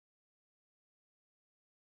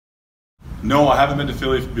No, I haven't been to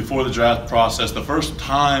Philly before the draft process. The first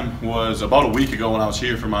time was about a week ago when I was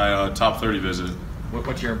here for my top 30 visit.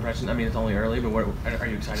 What's your impression? I mean, it's only early, but are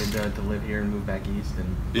you excited to live here and move back east?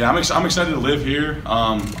 Yeah, I'm excited to live here.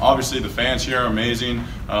 Obviously, the fans here are amazing.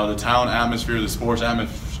 The town atmosphere, the sports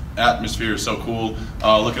atmosphere is so cool.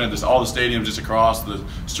 Looking at all the stadiums just across the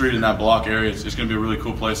street in that block area, it's going to be a really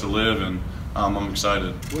cool place to live, and I'm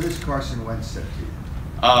excited. What has Carson Wentz said to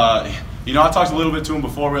you? You know, I talked a little bit to him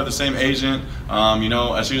before. We had the same agent. You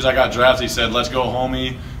know, as soon as I got drafted, he said, "Let's go,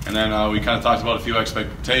 homie." And then we kind of talked about a few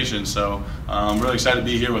expectations. So I'm really excited to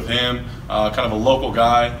be here with him. Kind of a local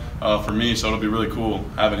guy for me, so it'll be really cool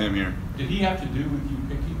having him here. Did he have to do with you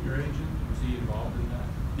picking your agent? Was he involved in that?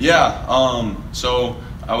 Yeah. So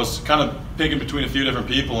I was kind of picking between a few different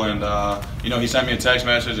people, and you know, he sent me a text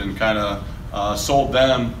message and kind of sold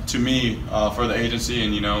them to me for the agency.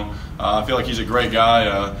 And you know, I feel like he's a great guy,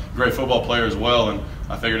 a great football player as well. And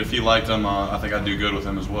I figured if he liked him, I think I'd do good with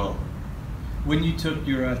him as well. When you took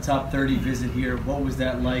your top 30 visit here, what was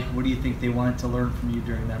that like? What do you think they wanted to learn from you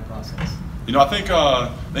during that process? You know, I think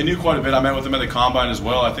they knew quite a bit. I met with them at the Combine as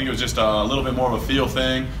well. I think it was just a little bit more of a feel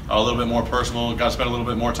thing, a little bit more personal. Got to spend a little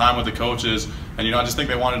bit more time with the coaches. And, you know, I just think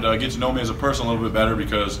they wanted to get to know me as a person a little bit better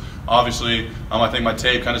because, obviously, I think my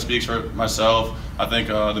tape kind of speaks for myself. I think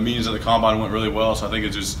the meetings at the Combine went really well, so I think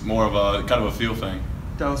it's just more of a kind of a feel thing.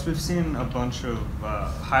 Dallas, we've seen a bunch of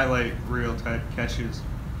highlight reel type catches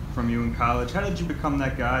from you in college. How did you become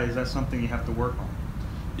that guy? Is that something you have to work on?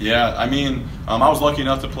 Yeah, I mean, I was lucky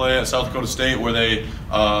enough to play at South Dakota State where they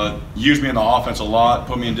used me in the offense a lot,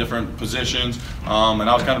 put me in different positions, and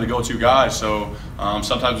I was kind of the go-to guy. So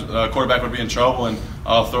sometimes a quarterback would be in trouble and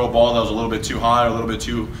throw a ball that was a little bit too high or a little bit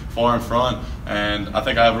too far in front. And I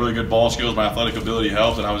think I have really good ball skills. My athletic ability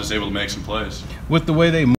helped, and I was just able to make some plays. With the way they